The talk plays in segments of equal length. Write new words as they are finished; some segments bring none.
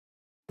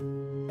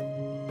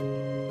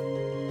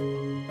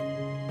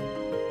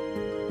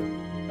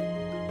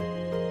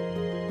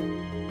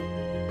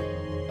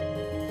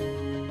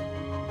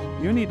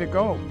You need to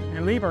go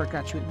and leave our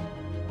country.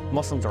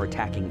 Muslims are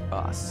attacking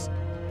us.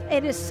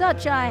 It is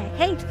such a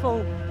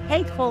hateful,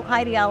 hateful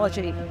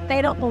ideology.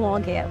 They don't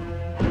belong here.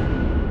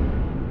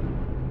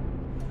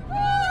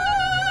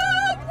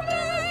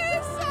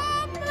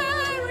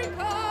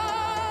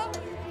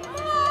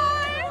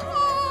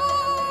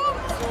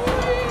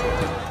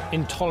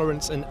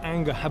 Intolerance and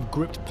anger have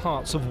gripped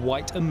parts of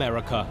white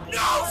America.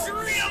 No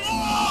Sharia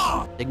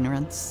law!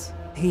 Ignorance,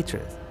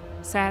 hatred,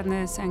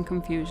 sadness and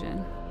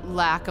confusion,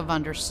 lack of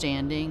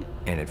understanding.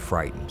 And it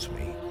frightens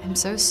me. I'm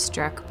so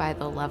struck by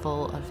the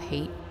level of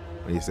hate.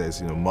 When he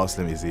says,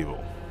 Muslim is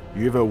evil.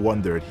 You ever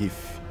wondered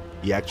if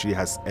he actually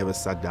has ever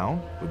sat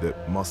down with a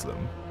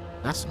Muslim?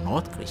 That's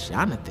not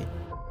Christianity.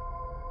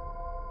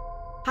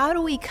 How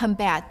do we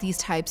combat these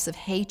types of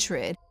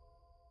hatred?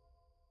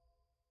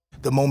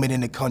 The moment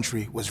in the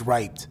country was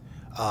ripe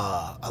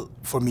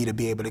for me to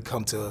be able to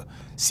come to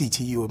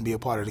CTU and be a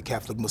part of the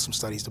Catholic Muslim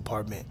Studies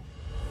department.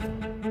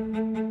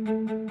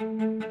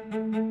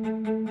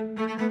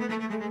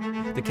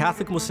 The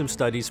Catholic Muslim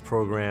Studies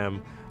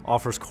program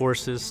offers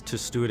courses to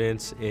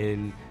students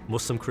in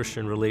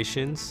Muslim-Christian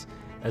relations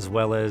as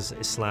well as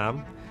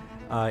Islam.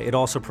 It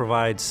also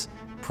provides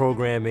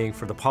programming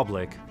for the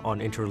public on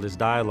interreligious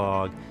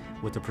dialogue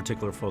with a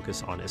particular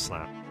focus on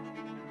Islam.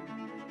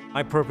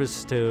 My purpose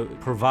is to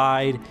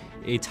provide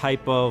a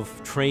type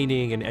of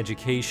training and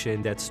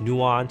education that's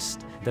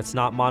nuanced, that's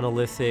not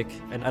monolithic,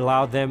 and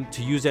allow them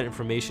to use that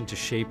information to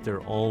shape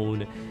their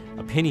own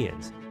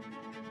opinions.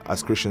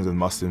 As Christians and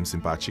Muslims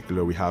in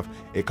particular, we have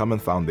a common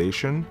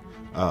foundation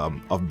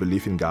of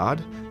belief in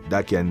God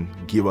that can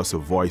give us a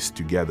voice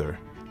together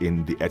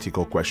in the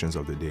ethical questions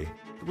of the day.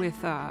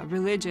 With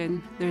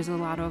religion, there's a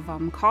lot of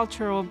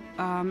cultural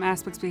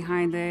aspects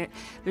behind it.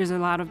 There's a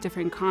lot of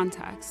different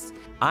contexts.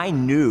 I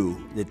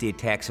knew that the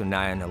attacks on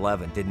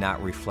 9/11 did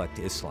not reflect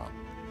Islam.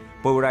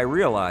 But what I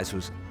realized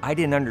was I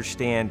didn't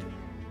understand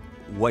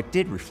what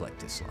did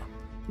reflect Islam.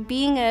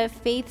 Being a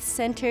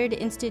faith-centered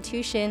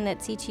institution that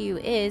CTU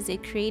is,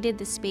 it created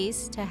the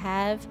space to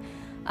have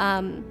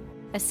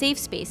a safe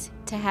space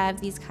to have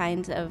these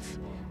kinds of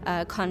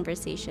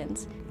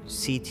conversations.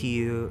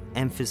 CTU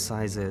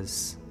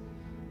emphasizes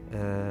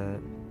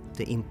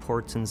the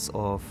importance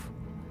of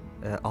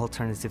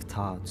alternative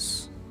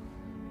thoughts,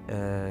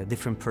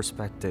 different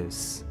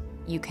perspectives.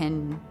 You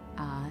can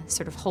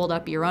sort of hold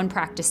up your own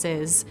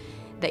practices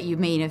that you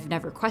may have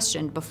never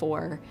questioned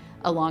before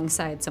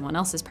alongside someone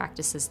else's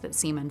practices that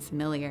seem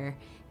unfamiliar,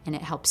 and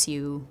it helps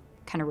you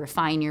kind of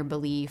refine your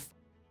belief.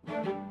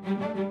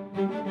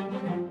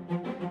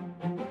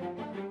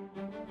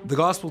 The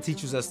gospel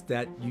teaches us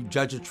that you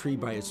judge a tree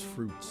by its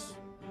fruits.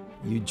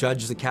 You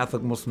judge the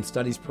Catholic Muslim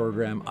Studies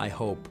program, I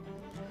hope,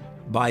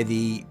 by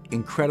the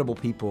incredible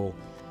people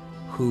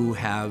who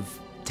have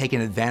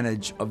taken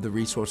advantage of the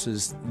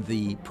resources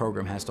the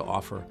program has to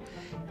offer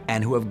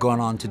and who have gone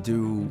on to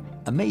do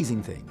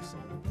amazing things.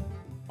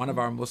 One of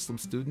our Muslim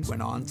students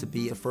went on to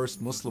be the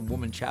first Muslim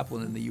woman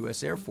chaplain in the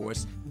U.S. Air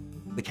Force.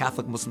 The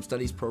Catholic Muslim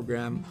Studies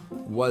program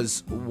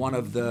was one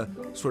of the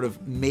sort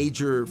of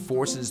major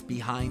forces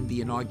behind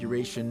the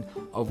inauguration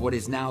of what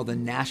is now the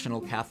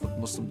National Catholic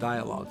Muslim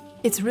Dialogue.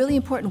 It's really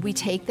important we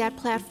take that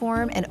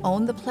platform and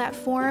own the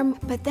platform,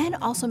 but then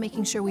also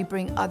making sure we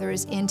bring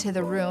others into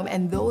the room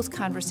and those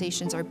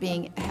conversations are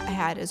being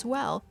had as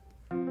well.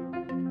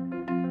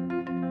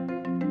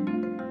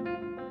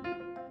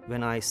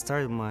 When I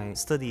started my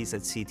studies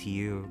at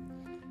CTU,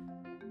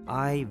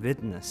 I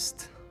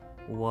witnessed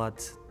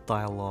what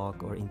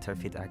dialogue or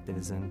interfaith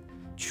activism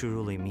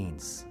truly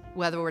means.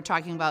 Whether we're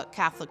talking about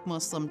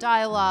Catholic-Muslim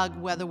dialogue,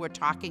 whether we're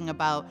talking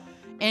about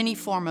any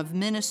form of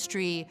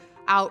ministry,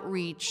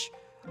 outreach,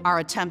 our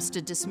attempts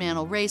to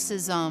dismantle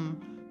racism,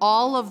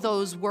 all of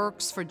those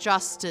works for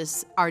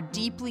justice are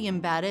deeply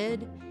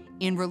embedded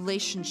in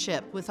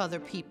relationship with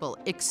other people,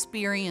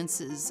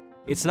 experiences.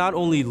 It's not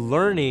only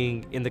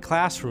learning in the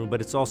classroom, but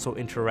it's also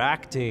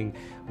interacting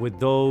with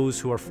those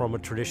who are from a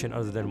tradition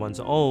other than one's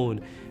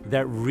own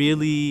that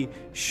really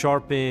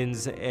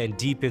sharpens and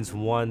deepens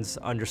one's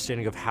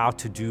understanding of how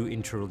to do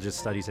interreligious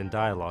studies and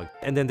dialogue.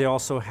 And then they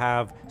also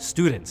have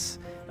students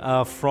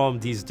from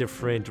these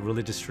different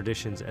religious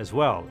traditions as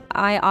well.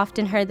 I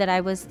often heard that I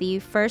was the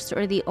first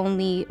or the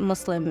only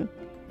Muslim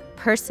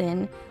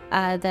person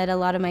that a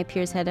lot of my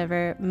peers had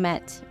ever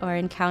met or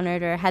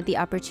encountered or had the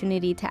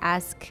opportunity to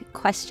ask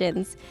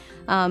questions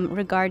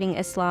regarding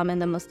Islam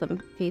and the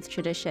Muslim faith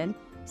tradition.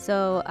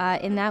 So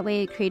in that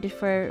way, it created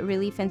for a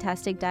really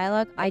fantastic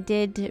dialogue. I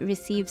did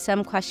receive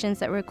some questions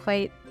that were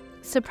quite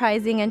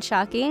surprising and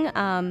shocking,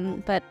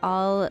 but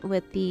all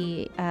with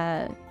the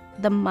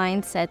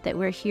mindset that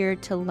we're here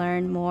to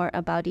learn more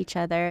about each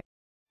other.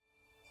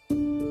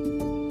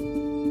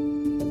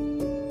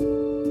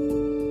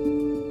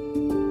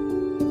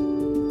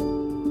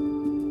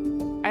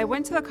 I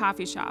went to the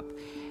coffee shop,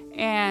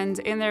 and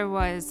in there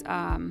was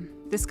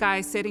this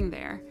guy sitting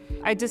there.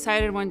 I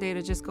decided one day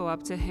to just go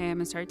up to him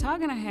and start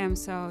talking to him.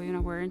 So, you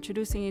know, we're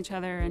introducing each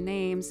other and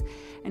names.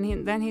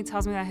 And then he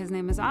tells me that his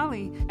name is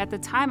Ali. At the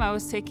time, I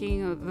was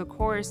taking the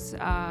course,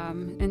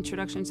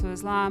 Introduction to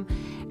Islam,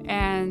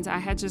 and I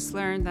had just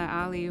learned that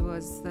Ali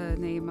was the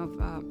name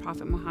of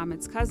Prophet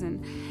Muhammad's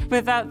cousin.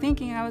 Without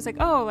thinking, I was like,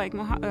 oh, like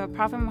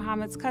Prophet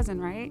Muhammad's cousin,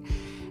 right?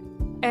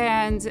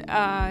 And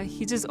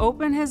he just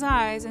opened his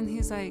eyes and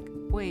he's like,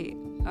 wait,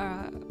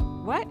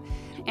 what?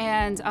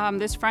 And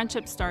this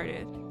friendship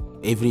started.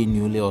 Every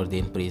newly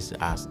ordained priest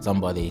asks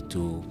somebody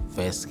to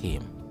face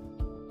him.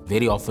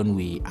 Very often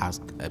we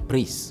ask a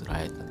priest,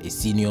 right, a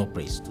senior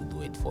priest to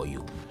do it for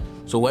you.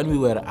 So when we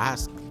were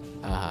asked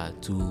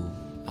to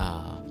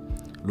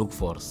look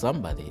for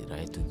somebody,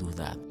 right, to do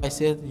that, I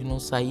said, you know,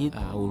 Saeed,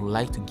 I would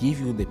like to give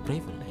you the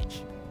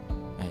privilege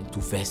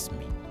to face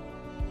me.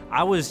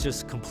 I was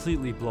just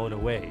completely blown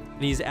away.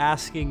 And he's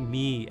asking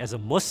me as a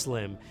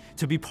Muslim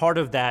to be part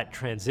of that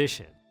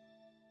transition.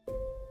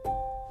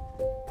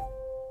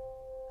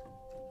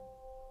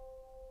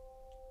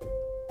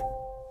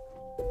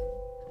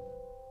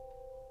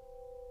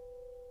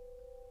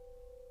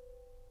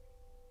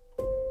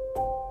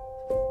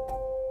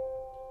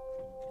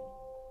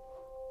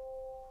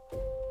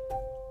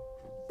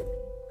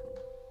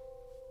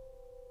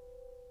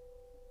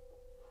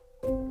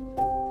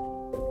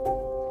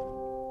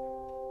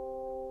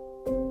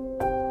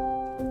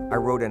 I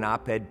wrote an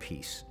op-ed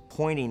piece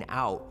pointing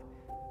out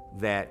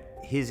that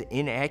his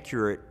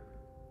inaccurate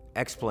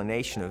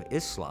explanation of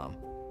Islam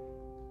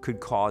could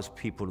cause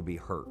people to be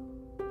hurt.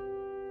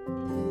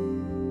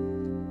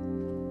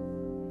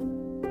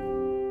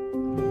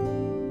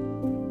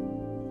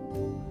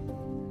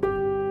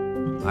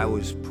 I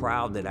was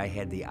proud that I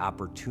had the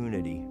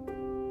opportunity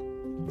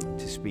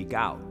to speak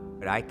out.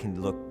 But I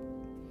can look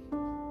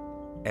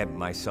at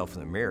myself in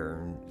the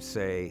mirror and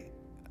say,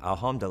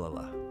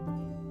 Alhamdulillah.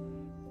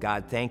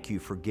 God, thank you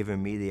for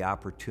giving me the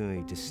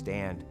opportunity to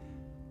stand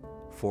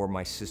for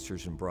my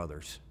sisters and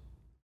brothers.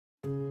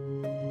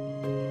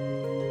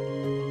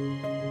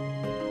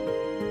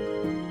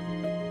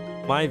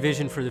 My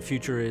vision for the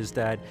future is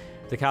that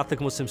the Catholic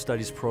Muslim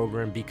Studies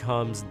program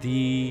becomes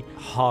the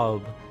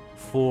hub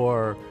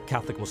for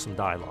Catholic Muslim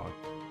dialogue.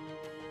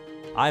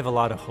 I have a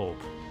lot of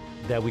hope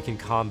that we can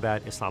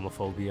combat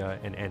Islamophobia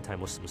and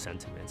anti-Muslim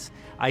sentiments.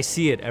 I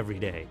see it every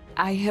day.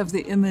 I have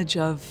the image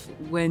of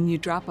when you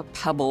drop a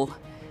pebble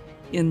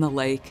in the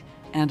lake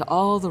and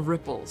all the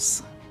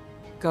ripples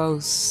go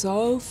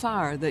so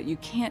far that you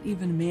can't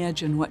even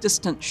imagine what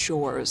distant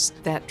shores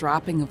that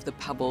dropping of the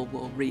pebble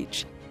will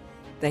reach.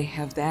 They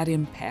have that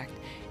impact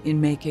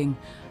in making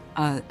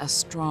a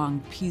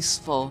strong,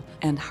 peaceful,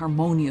 and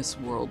harmonious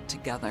world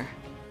together.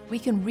 We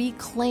can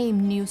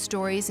reclaim new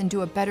stories and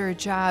do a better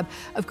job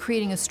of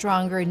creating a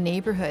stronger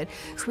neighborhood,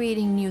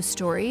 creating new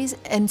stories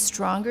and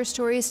stronger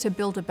stories to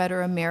build a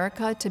better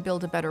America, to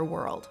build a better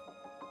world.